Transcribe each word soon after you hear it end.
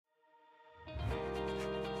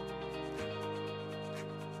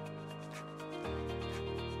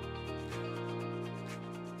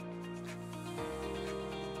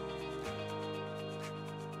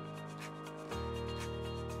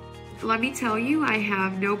let me tell you, I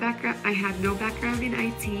had no background in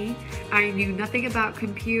IT. I knew nothing about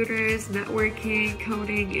computers, networking,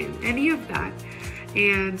 coding, and any of that.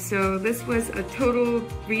 And so this was a total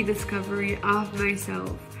rediscovery of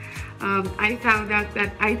myself. I found out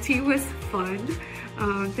that IT was fun,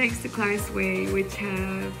 thanks to Clarusway,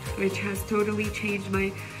 which has totally changed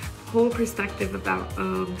my whole perspective about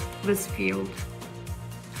this field.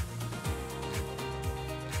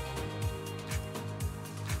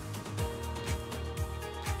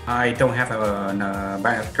 I don't have a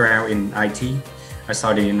background in IT. I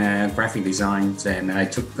studied in graphic design, and I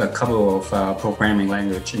took a couple of programming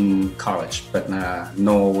language in college, but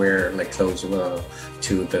nowhere like close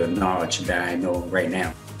to the knowledge that I know right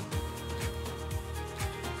now.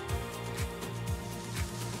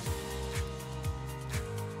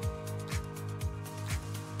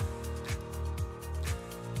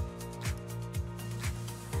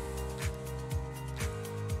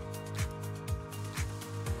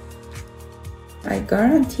 I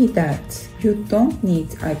guarantee that you don't need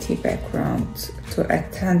IT background to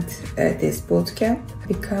attend this bootcamp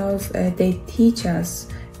because they teach us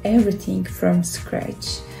everything from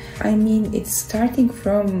scratch. I mean, it's starting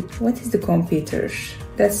from what is the computer.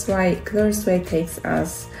 That's why Clarusway takes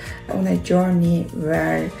us on a journey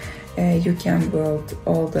where you can build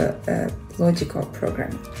all the logical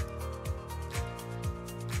programming.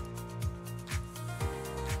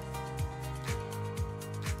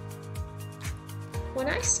 When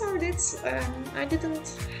I started, I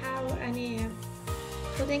didn't have any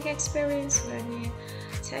coding experience or any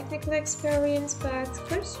technical experience, but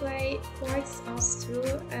Clarusway guides us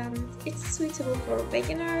through. It's suitable for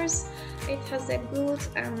beginners. It has a good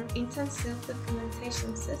intensive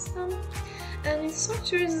documentation system, and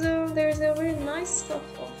instructors, there's a very nice staff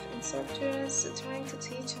of instructors trying to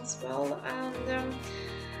teach as well, and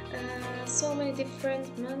so many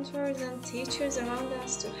different mentors and teachers around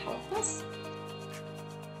us to help us.